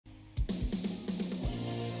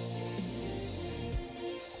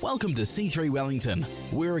Welcome to C3 Wellington.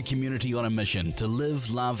 We're a community on a mission to live,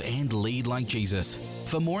 love and lead like Jesus.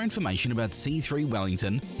 For more information about C3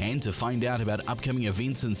 Wellington and to find out about upcoming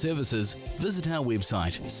events and services, visit our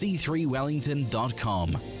website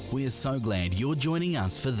c3wellington.com. We're so glad you're joining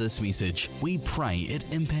us for this message. We pray it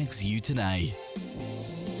impacts you today.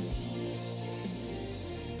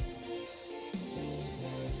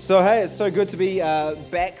 So hey, it's so good to be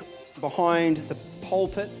back behind the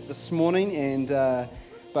pulpit this morning,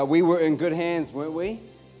 but we were in good hands, weren't we?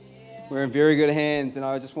 Yeah. We're in very good hands, and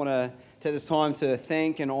I just want to take this time to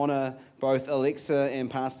thank and honour both Alexa and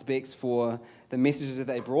Pastor Bex for the messages that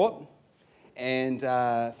they brought and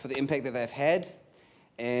for the impact that they've had.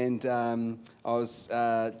 And I was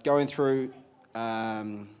going through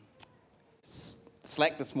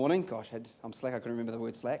Slack this morning. Gosh, I'm Slack, I couldn't remember the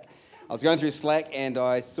word Slack. I was going through Slack and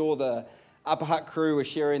I saw the Upper Hut crew were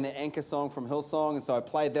sharing the Anchor song from Hillsong, and so I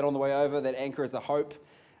played that on the way over. That anchor is a hope.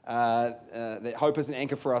 That hope is an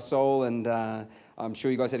anchor for our soul, and I'm sure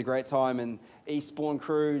you guys had a great time. And Eastbourne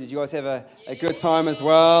crew, did you guys have a good time as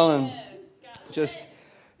well? And just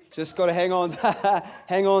got to hang on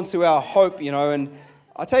to our hope, you know. And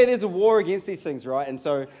I tell you, there's a war against these things, right? And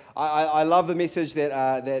so I love the message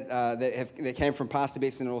that came from Pastor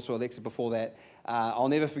Bex and also Alexa before that. I'll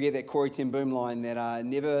never forget that Corey ten Boom line that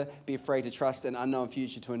never be afraid to trust an unknown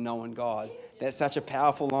future to a known God. That's such a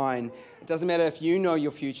powerful line. It doesn't matter if you know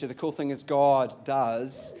your future. The cool thing is God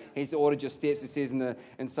does. He's ordered your steps. It says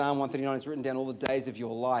in Psalm 139, He's written down all the days of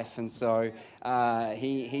your life. And so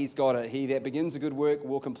He's got it. He that begins a good work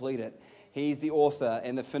will complete it. He's the author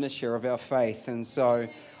and the finisher of our faith. And so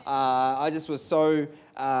I just was so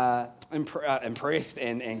impressed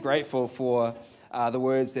and grateful for the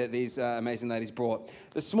words that these amazing ladies brought.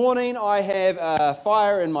 This morning I have a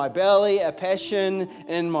fire in my belly, a passion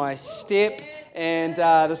in my step, and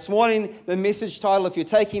this morning the message title, if you're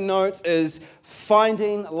taking notes, is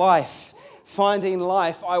Finding Life. Finding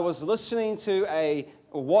Life. I was listening to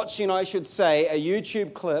watching a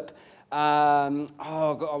YouTube clip. I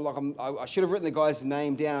should have written the guy's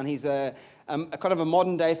name down. He's a kind of a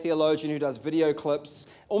modern day theologian who does video clips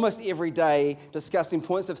almost every day discussing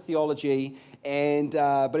points of theology,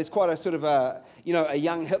 but he's quite a sort of a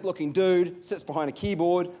young hip looking dude, sits behind a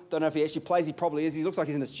keyboard. Don't know if he actually plays, he probably is. He looks like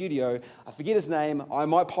he's in a studio. I forget his name. I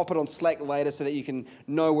might pop it on Slack later so that you can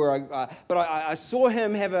know where but I saw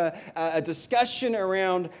him have a discussion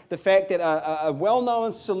around the fact that a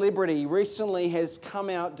well-known celebrity recently has come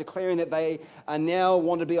out declaring that they are now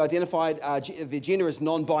want to be identified, their gender is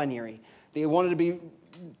non-binary. They wanted to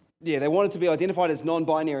be identified as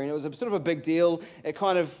non-binary, and it was a sort of a big deal. It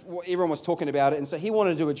kind of, everyone was talking about it, and so he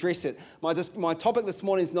wanted to address it. My topic this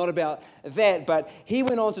morning is not about that, but he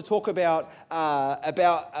went on to talk about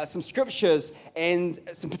some scriptures and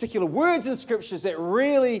some particular words in scriptures that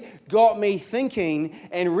really got me thinking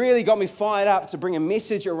and really got me fired up to bring a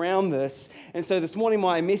message around this. And so this morning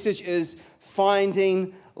my message is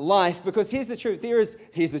Finding Life, because here's the truth. There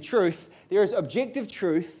is objective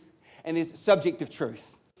truth and there's subjective truth.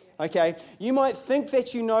 Okay, you might think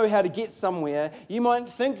that you know how to get somewhere. You might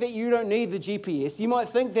think that you don't need the GPS. You might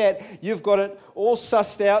think that you've got it all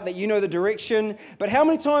sussed out, that you know the direction. But how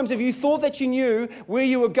many times have you thought that you knew where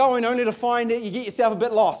you were going only to find it, you get yourself a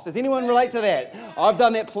bit lost? Does anyone relate to that? I've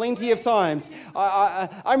done that plenty of times. I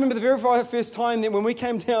remember the very first time that when we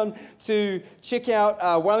came down to check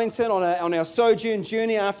out Wellington on our sojourn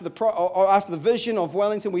journey after the vision of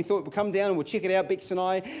Wellington, we thought we'd come down and we'll check it out, Bex and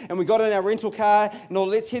I, and we got in our rental car and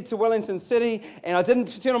let's head to Wellington City, and I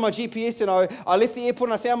didn't turn on my GPS, and I left the airport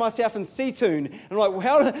and I found myself in Seatoun. And I'm like,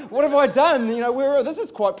 well, what have I done? You know, this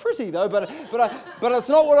is quite pretty though, but it's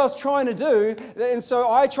not what I was trying to do. And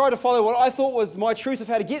so I tried to follow what I thought was my truth of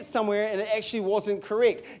how to get somewhere, and it actually wasn't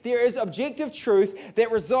correct. There is objective truth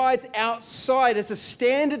that resides outside. It's a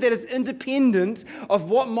standard that is independent of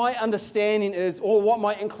what my understanding is or what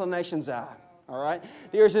my inclinations are. All right?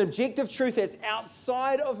 There is an objective truth that's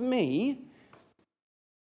outside of me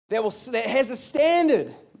that has a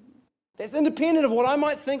standard that's independent of what I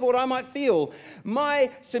might think or what I might feel.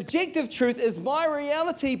 My subjective truth is my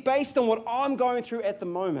reality based on what I'm going through at the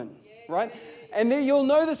moment, right? And then you'll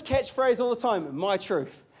know this catchphrase all the time, my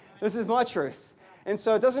truth. This is my truth. And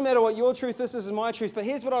so it doesn't matter what your truth is, this is my truth. But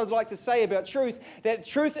here's what I would like to say about truth, that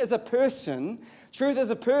truth is a person. Truth is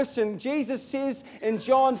a person. Jesus says in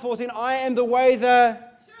John 14, I am the way,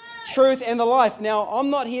 the truth and the life. Now,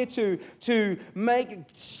 I'm not here to make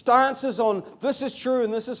stances on this is true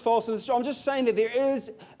and this is false. And this is true. I'm just saying that there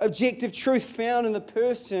is objective truth found in the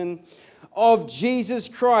person of Jesus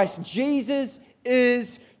Christ. Jesus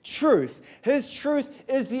is truth. His truth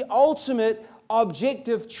is the ultimate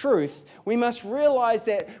objective truth. We must realize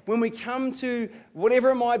that when we come to whatever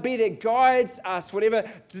it might be that guides us, whatever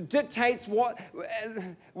dictates what,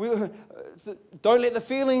 don't let the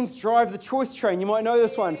feelings drive the choice train. You might know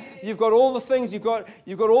this one. You've got all the things, you've got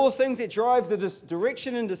all the things that drive the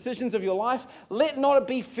direction and decisions of your life. Let not it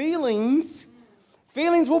be feelings.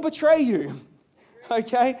 Feelings will betray you.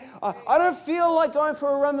 Okay? I don't feel like going for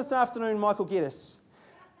a run this afternoon, Michael Geddes.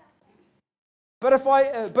 But if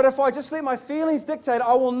I just let my feelings dictate,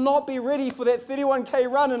 I will not be ready for that 31K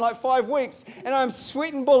run in like 5 weeks. And I'm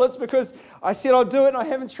sweating bullets because I said I'll do it and I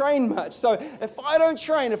haven't trained much. So if I don't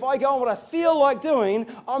train, if I go on what I feel like doing,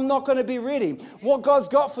 I'm not going to be ready. What God's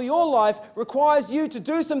got for your life requires you to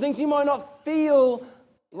do some things you might not feel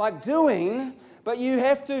like doing, but you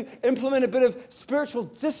have to implement a bit of spiritual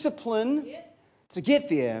discipline to get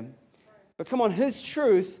there. But come on, His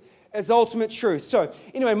truth is ultimate truth. So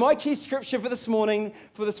anyway, my key scripture for this morning,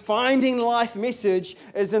 for this Finding Life message,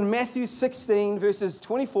 is in Matthew 16, verses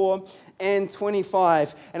 24 and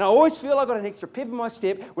 25. And I always feel I've got an extra pep in my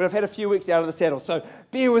step when I've had a few weeks out of the saddle. So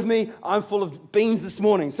bear with me, I'm full of beans this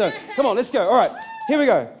morning. So come on, let's go. All right, here we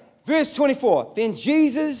go. Verse 24. Then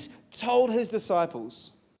Jesus told His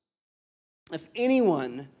disciples, if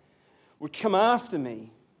anyone would come after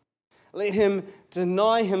me, let him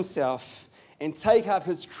deny himself and take up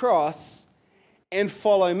his cross and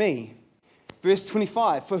follow me. Verse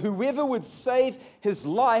 25, for whoever would save his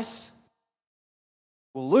life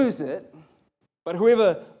will lose it, but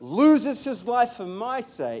whoever loses his life for my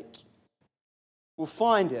sake will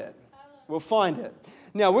find it. Will find it.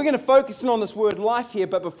 Now, we're going to focus in on this word life here,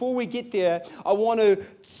 but before we get there, I want to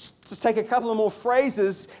just take a couple of more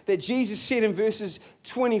phrases that Jesus said in verses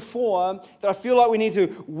 24 that I feel like we need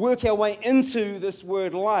to work our way into this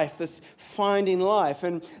word life, this finding life.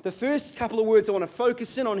 And the first couple of words I want to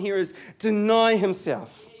focus in on here is deny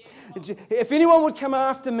himself. If anyone would come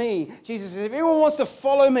after me, Jesus says, if anyone wants to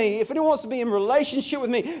follow me, if anyone wants to be in relationship with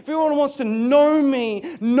me, if anyone wants to know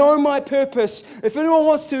me, know my purpose, if anyone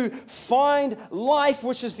wants to find life,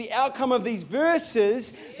 which is the outcome of these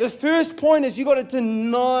verses, the first point is you've got to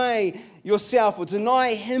deny yourself or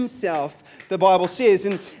deny himself, the Bible says.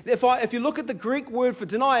 And if you look at the Greek word for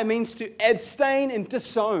deny, it means to abstain and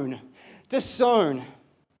disown. Disown.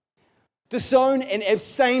 Disown and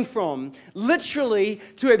abstain from. Literally,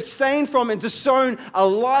 to abstain from and disown a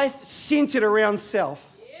life centered around self.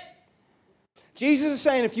 Jesus is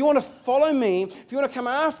saying, if you want to follow me, if you want to come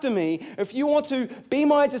after me, if you want to be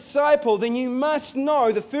my disciple, then you must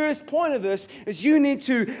know the first point of this is you need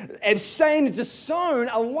to abstain and disown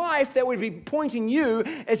a life that would be pointing you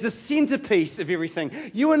as the centerpiece of everything.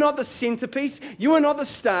 You are not the centerpiece. You are not the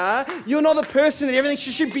star. You are not the person that everything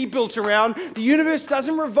should be built around. The universe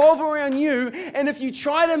doesn't revolve around you. And if you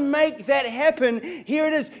try to make that happen, here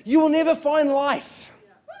it is. You will never find life.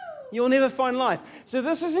 You'll never find life. So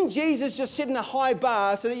this isn't Jesus just setting a high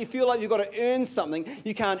bar so that you feel like you've got to earn something.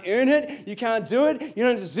 You can't earn it. You can't do it. You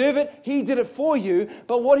don't deserve it. He did it for you.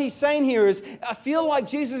 But what he's saying here is, I feel like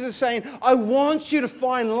Jesus is saying, I want you to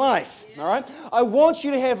find life. All right? I want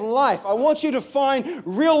you to have life. I want you to find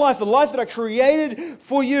real life, the life that I created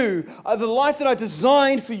for you, the life that I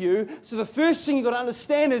designed for you. So the first thing you've got to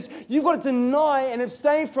understand is you've got to deny and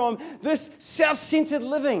abstain from this self-centered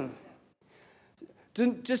living.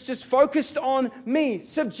 Just focused on me.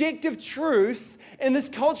 Subjective truth in this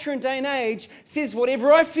culture and day and age says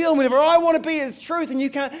whatever I feel, whatever I want to be is truth, and you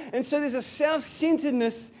can't. And so there's a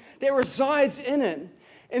self-centeredness that resides in it.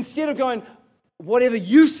 Instead of going, whatever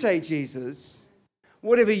you say, Jesus,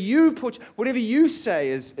 whatever you say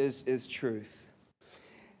is truth.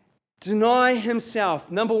 Deny himself.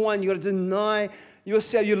 Number one, you've got to deny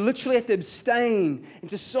yourself. You literally have to abstain and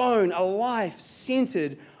disown a life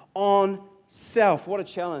centered on self. What a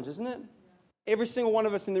challenge, isn't it? Every single one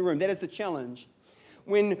of us in the room, that is the challenge.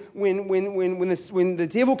 When the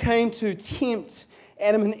devil came to tempt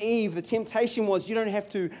Adam and Eve, the temptation was you don't have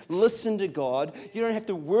to listen to God. You don't have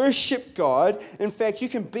to worship God. In fact, you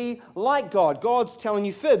can be like God. God's telling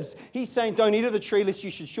you fibs. He's saying, don't eat of the tree lest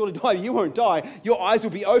you should surely die. You won't die. Your eyes will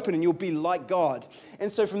be open and you'll be like God.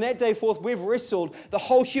 And so from that day forth, we've wrestled. The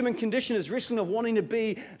whole human condition is wrestling of wanting to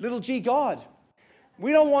be little g God.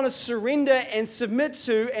 We don't want to surrender and submit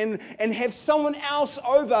to and have someone else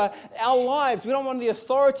over our lives. We don't want the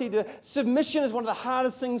authority. The submission is one of the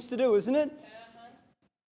hardest things to do, isn't it?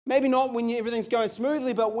 Maybe not when everything's going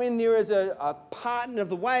smoothly, but when there is a parting of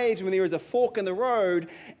the waves, when there is a fork in the road,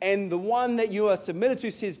 and the one that you are submitted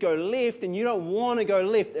to says go left, and you don't want to go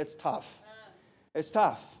left, it's tough. It's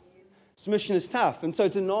tough. Submission is tough. And so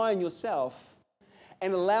denying yourself,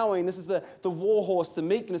 and allowing, this is the war horse, the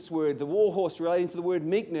meekness word, the war horse relating to the word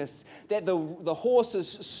meekness, that the horse is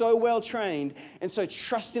so well trained and so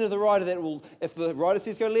trusting of the rider that it will, if the rider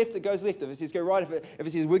says go left, it goes left. If it says go right, if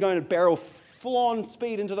it says we're going to barrel full-on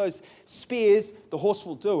speed into those spears, the horse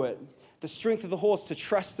will do it. The strength of the horse to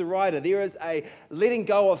trust the rider. There is a letting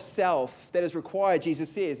go of self that is required,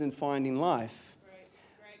 Jesus says, in finding life.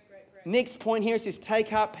 Great. Next point here, it says,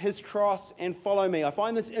 take up his cross and follow me. I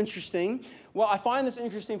find this interesting. Well, I find this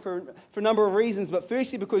interesting for a number of reasons, but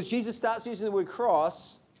firstly because Jesus starts using the word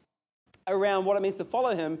cross around what it means to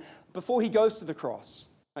follow him before he goes to the cross.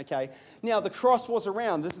 Okay. Now the cross was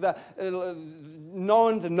around. This is the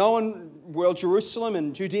known world. Jerusalem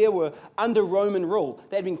and Judea were under Roman rule.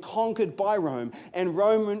 They had been conquered by Rome, and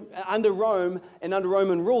under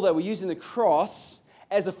Roman rule, they were using the cross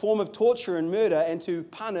as a form of torture and murder and to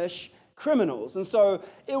punish criminals. And so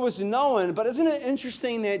it was known. But isn't it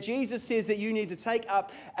interesting that Jesus says that you need to take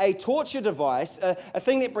up a torture device, a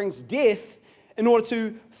thing that brings death, in order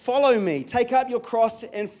to follow me. Take up your cross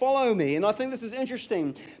and follow me. And I think this is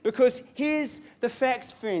interesting because here's the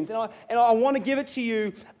facts, friends. And I want to give it to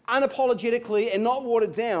you unapologetically and not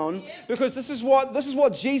watered down, because this is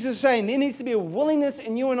what Jesus is saying. There needs to be a willingness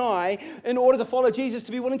in you and I in order to follow Jesus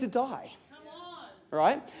to be willing to die.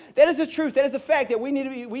 Right? That is the truth. That is the fact that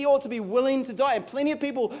we ought to be willing to die. And plenty of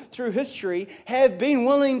people through history have been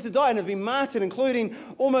willing to die and have been martyred, including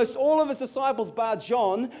almost all of his disciples, bar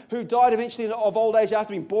John, who died eventually of old age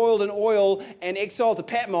after being boiled in oil and exiled to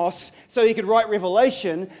Patmos so he could write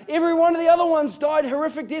Revelation. Every one of the other ones died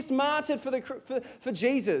horrific deaths, martyred for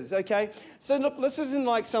Jesus. Okay? So look, this isn't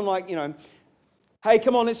like some hey,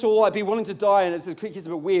 come on, let's all be willing to die, and it's a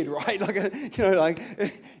bit weird, right?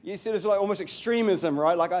 You said it's like almost extremism,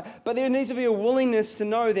 right? But there needs to be a willingness to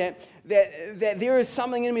know that there is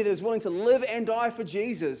something in me that is willing to live and die for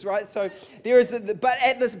Jesus, right? So there is, but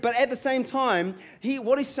at the same time,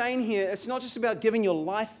 what he's saying here, it's not just about giving your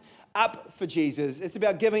life up for Jesus; it's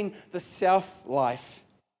about giving the self-life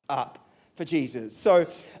up for Jesus. So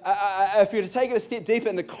if you're to take it a step deeper,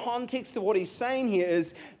 in the context of what he's saying here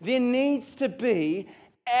is there needs to be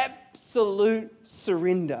absolute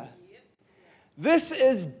surrender. This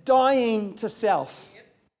is dying to self.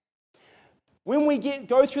 When we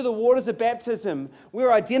go through the waters of baptism,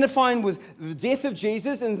 we're identifying with the death of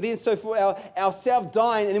Jesus, and then so for our self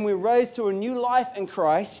dying, and then we're raised to a new life in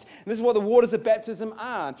Christ. And this is what the waters of baptism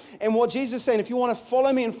are. And what Jesus is saying, if you want to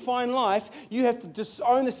follow me and find life, you have to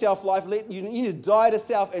disown the self-life. You need to die to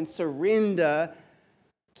self and surrender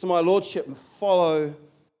to my lordship and follow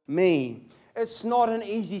me. It's not an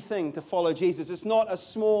easy thing to follow Jesus. It's not a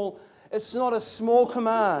small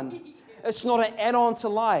command. It's not an add-on to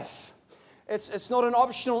life. It's not an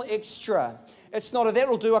optional extra. It's not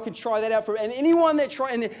that'll do. I can try that out for. And anyone that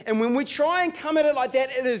try and when we try and come at it like that,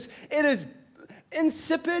 it is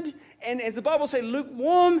insipid, and as the Bible says,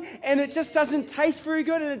 lukewarm, and it just doesn't taste very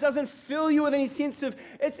good, and it doesn't fill you with any sense of.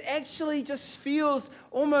 It actually just feels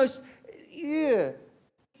almost It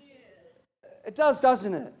does,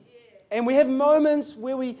 doesn't it? And we have moments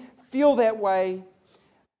where we feel that way.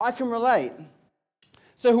 I can relate.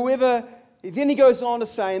 So then he goes on to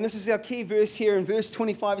say, and this is our key verse here in verse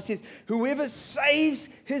 25, it says, whoever saves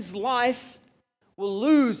his life will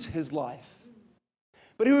lose his life.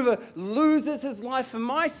 But whoever loses his life for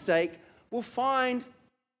my sake will find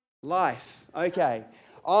life. Okay,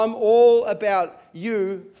 I'm all about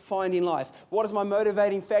you finding life. What is my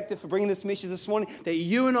motivating factor for bringing this message this morning? That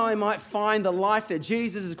you and I might find the life that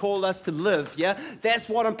Jesus has called us to live, yeah? That's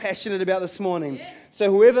what I'm passionate about this morning. Yeah.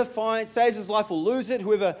 So whoever saves his life will lose it.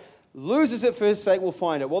 Whoever loses it for his sake will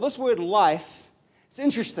find it. Well, this word life, it's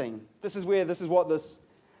interesting. This is what this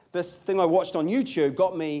thing I watched on YouTube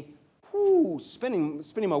got me spinning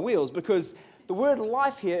my wheels, because the word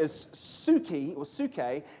life here is suke,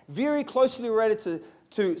 very closely related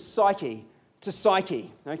to psyche,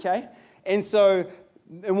 okay? And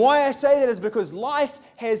why I say that is because life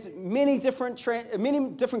has many different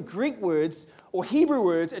Greek words or Hebrew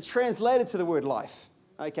words are translated to the word life.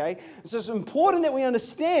 Okay, so it's important that we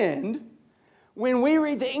understand when we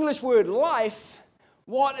read the English word life,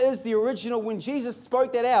 what is the original, when Jesus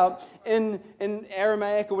spoke that out in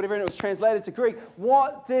Aramaic or whatever, and it was translated to Greek,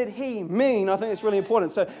 what did he mean? I think it's really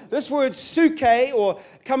important. So this word suke, or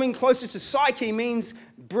coming closer to psyche, means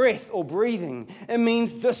breath or breathing. It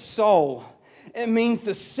means the soul. It means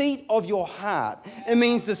the seat of your heart. It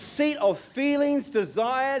means the seat of feelings,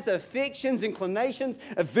 desires, affections, inclinations,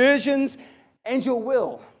 aversions, and your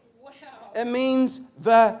will. Wow. It means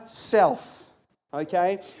the self.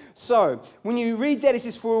 Okay? So, when you read that, it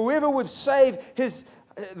says, for whoever would save his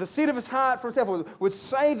the seat of his heart for himself, would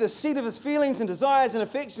save the seat of his feelings and desires and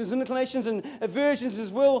affections, inclinations and aversions,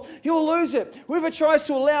 his will, he will lose it. Whoever tries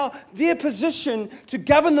to allow their position to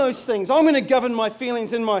govern those things, I'm going to govern my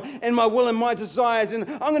feelings and my will and my desires, and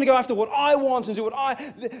I'm going to go after what I want and do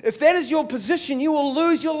if that is your position, you will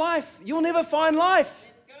lose your life. You'll never find life.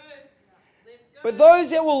 But those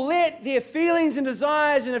that will let their feelings and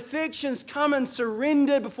desires and affections come and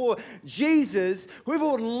surrender before Jesus, whoever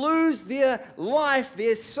would lose their life,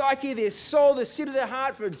 their psyche, their soul, the seat of their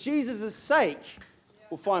heart for Jesus' sake,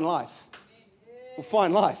 will find life. Will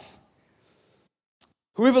find life.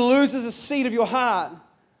 Whoever loses the seat of your heart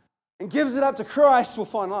and gives it up to Christ will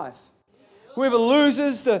find life. Whoever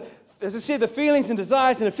loses as I said, the feelings and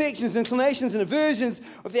desires and affections, inclinations and aversions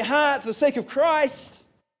of their heart for the sake of Christ,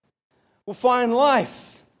 will find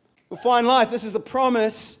life. Will find life. This is the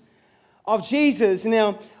promise of Jesus.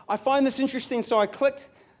 Now, I find this interesting. So I clicked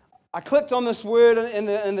on this word in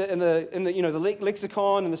the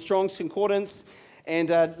lexicon and the Strong's Concordance. And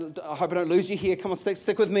I hope I don't lose you here. Come on,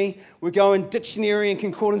 stick with me. We're going dictionary and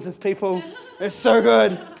concordances, people. It's so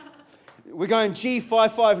good. We're going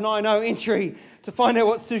G5590 entry to find out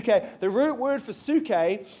what suke. The root word for suke,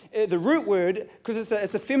 because it's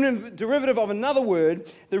a feminine derivative of another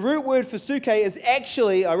word, the root word for suke is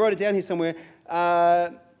actually, I wrote it down here somewhere,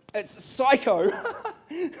 it's psycho.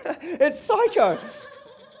 It's psycho.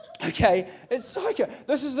 Okay, it's psycho.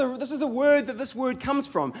 This is the word that this word comes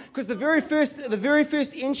from, because the very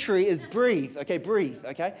first entry is breathe. Okay, breathe.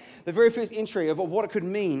 Okay, the very first entry of what it could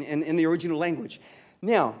mean in the original language.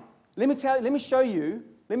 Now, let me show you.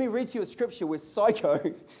 Let me read to you a scripture where psycho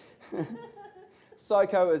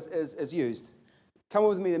is used. Come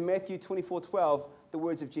with me to Matthew 24:12, the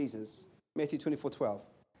words of Jesus. Matthew 24:12.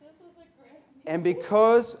 And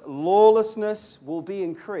because lawlessness will be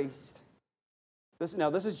increased. This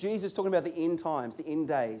is Jesus talking about the end times, the end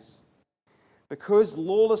days. Because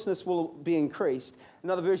lawlessness will be increased.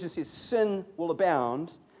 Another version says sin will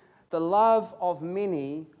abound. The love of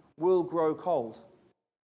many will grow cold.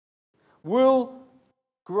 Will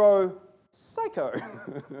grow psycho.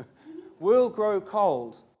 Will grow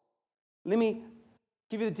cold. Let me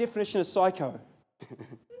give you the definition of psycho.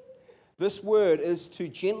 This word is to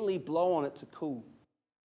gently blow on it to cool.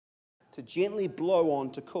 To gently blow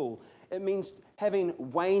on to cool. It means having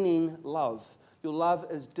waning love. Your love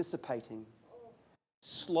is dissipating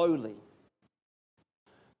slowly.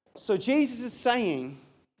 So Jesus is saying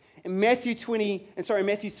in Matthew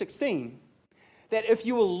 16, that if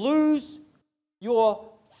you will lose your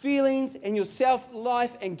feelings and your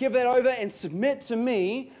self-life and give that over and submit to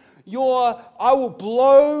me, I will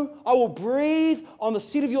breathe on the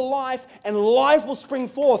seat of your life, and life will spring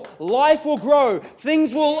forth. Life will grow.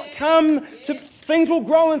 Things will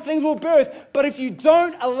grow and things will birth. But if you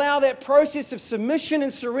don't allow that process of submission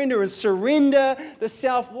and surrender the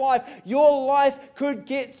self-life, your life could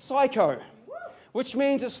get psycho. Which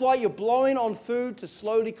means it's like you're blowing on food to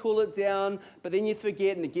slowly cool it down, but then you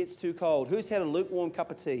forget and it gets too cold. Who's had a lukewarm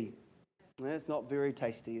cup of tea? It's not very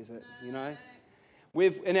tasty, is it? You know.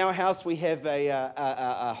 In our house we have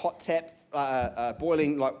a hot tap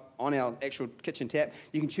boiling, like on our actual kitchen tap.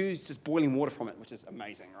 You can choose just boiling water from it, which is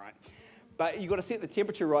amazing, right? But you've got to set the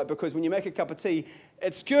temperature right, because when you make a cup of tea,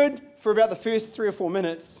 it's good for about the first 3 or 4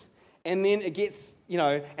 minutes. And then it gets,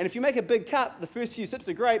 and if you make a big cup, the first few sips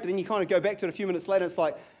are great, but then you kind of go back to it a few minutes later, it's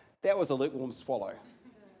like, that was a lukewarm swallow.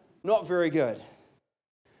 Not very good.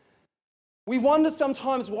 We wonder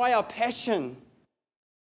sometimes why our passion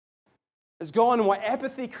is gone and why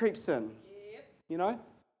apathy creeps in. And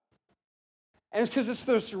it's because it's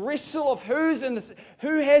this wrestle of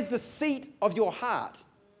who has the seat of your heart.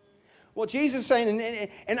 What Jesus is saying,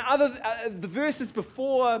 and the verses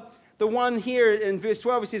before the one here in verse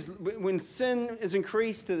 12, it says, when sin is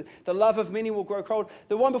increased, the love of many will grow cold.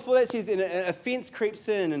 The one before that says, an offense creeps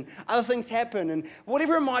in, and other things happen, and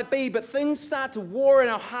whatever it might be, but things start to war in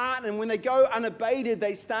our heart, and when they go unabated,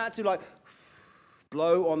 they start to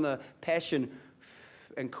blow on the passion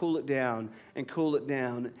and cool it down, and cool it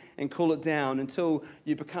down, and cool it down, until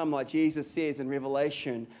you become, like Jesus says in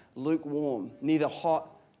Revelation, lukewarm, neither hot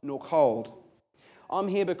nor cold. I'm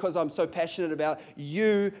here because I'm so passionate about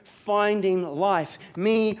you finding life,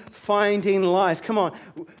 me finding life. Come on.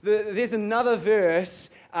 There's another verse,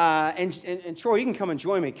 and Troy, you can come and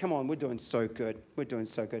join me. Come on, we're doing so good. We're doing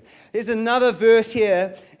so good. There's another verse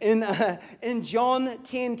here in John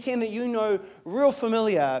 10:10 that you know real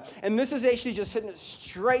familiar. And this is actually just hitting it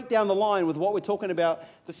straight down the line with what we're talking about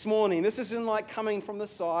this morning. This isn't like coming from the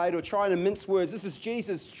side or trying to mince words. This is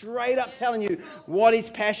Jesus straight up telling you what he's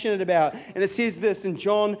passionate about. And it says this in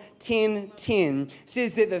John 10:10. It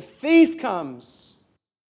says that the thief comes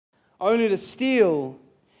only to steal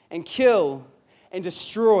and kill and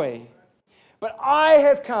destroy. But I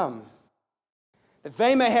have come that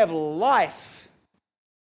they may have life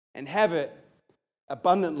and have it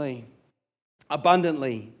abundantly.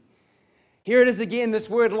 Abundantly. Here it is again, this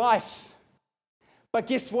word life. But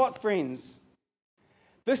guess what, friends?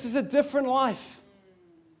 This is a different life.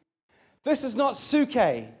 This is not suke.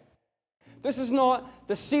 This is not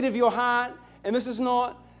the seat of your heart, and this is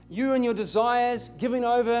not you and your desires giving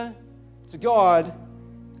over to God.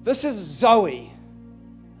 This is Zoe.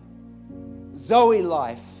 Zoe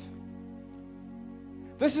life.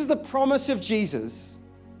 This is the promise of Jesus.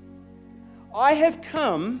 I have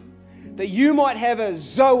come that you might have a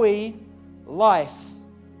Zoe life.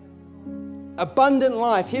 Abundant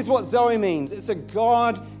life. Here's what Zoe means. It's a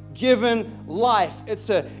God-given life. It's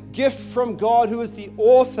a gift from God who is the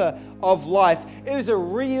author of life. It is a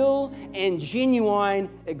real and genuine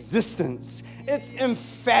existence. It's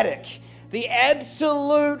emphatic. The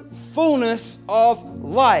absolute fullness of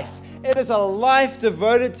life. It is a life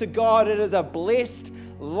devoted to God. It is a blessed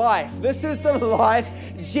life. This is the life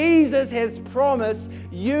Jesus has promised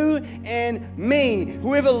you and me.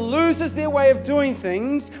 Whoever loses their way of doing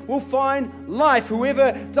things will find life.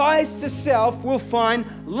 Whoever dies to self will find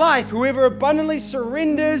life. Whoever abundantly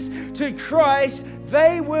surrenders to Christ,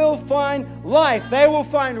 they will find life. They will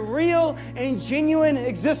find real and genuine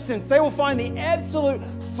existence. They will find the absolute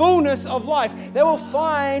fullness of life. They will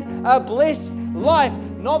find a blessed life.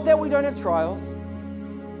 Not that we don't have trials,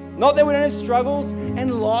 not that we don't have struggles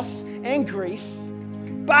and loss and grief,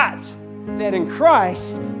 but that in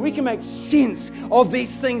Christ we can make sense of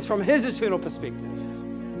these things from His eternal perspective.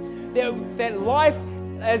 That life,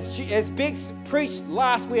 as Bex preached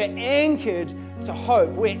last, we are anchored to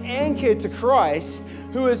hope. We're anchored to Christ,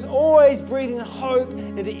 who is always breathing hope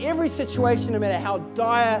into every situation, no matter how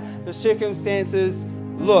dire the circumstances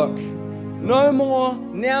look. No more,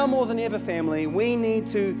 now more than ever, family, we need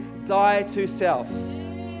to die to self.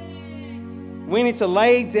 We need to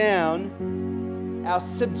lay down our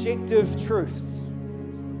subjective truths.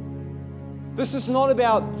 This is not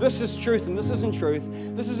about this is truth and this isn't truth.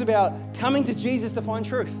 This is about coming to Jesus to find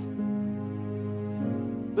truth.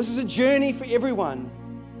 This is a journey for everyone.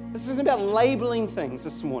 This isn't about labeling things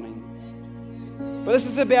this morning. But this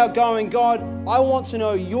is about going, God, I want to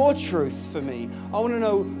know your truth for me. I want to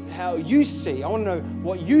know how you see. I want to know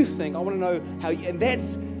what you think. I want to know how you, and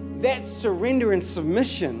that's surrender and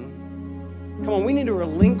submission. Come on, we need to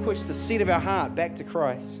relinquish the seat of our heart back to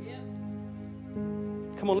Christ.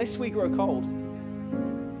 Come on, lest we grow cold.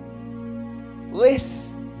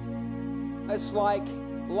 Lest it's like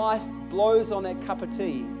life blows on that cup of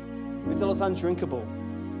tea until it's undrinkable.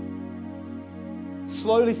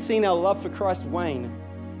 Slowly seeing our love for Christ wane.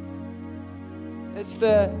 It's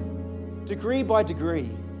the degree by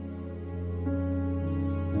degree.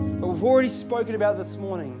 But we've already spoken about this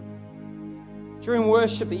morning. During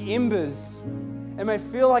worship, the embers. It may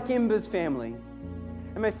feel like embers, family.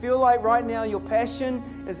 It may feel like right now your passion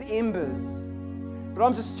is embers. But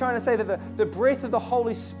I'm just trying to say that the breath of the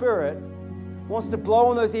Holy Spirit wants to blow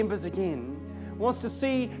on those embers again. Wants to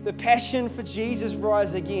see the passion for Jesus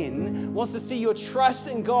rise again. Wants to see your trust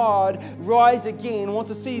in God rise again. Wants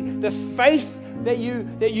to see the faith that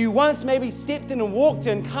you once maybe stepped in and walked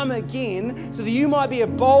in come again, so that you might be a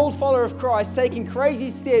bold follower of Christ, taking crazy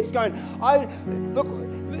steps, going, look,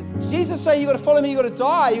 Jesus say you got to follow me, you got to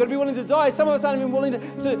die, you got to be willing to die. Some of us aren't even willing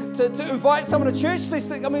to invite someone to church.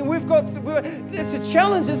 I mean, it's a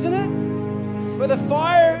challenge, isn't it? But the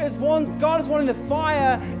fire is God is wanting the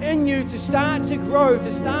fire in you to start to grow,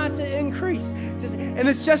 to start to increase. And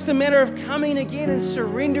it's just a matter of coming again and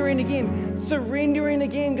surrendering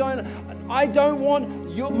again, going, I don't want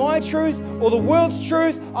my truth or the world's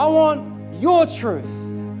truth. I want your truth.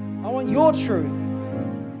 I want your truth.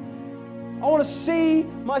 I want to see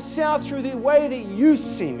myself through the way that you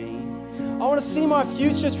see me. I want to see my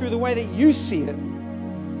future through the way that you see it.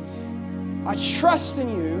 I trust in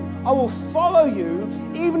you. I will follow you,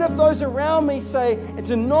 even if those around me say and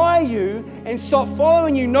deny you and stop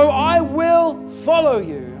following you. No, I will follow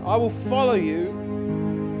you. I will follow you.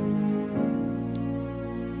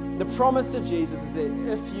 The promise of Jesus is that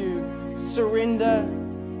if you surrender,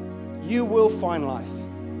 you will find life.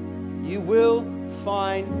 You will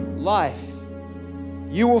find life.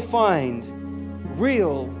 You will find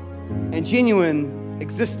real and genuine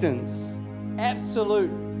existence,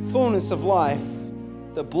 absolute fullness of life,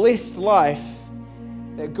 the blessed life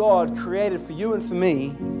that God created for you and for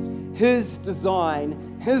me, His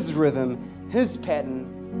design, His rhythm, His pattern.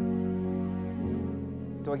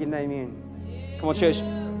 Do I get an amen? Come on, church.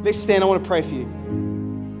 Let's stand. I want to pray for you.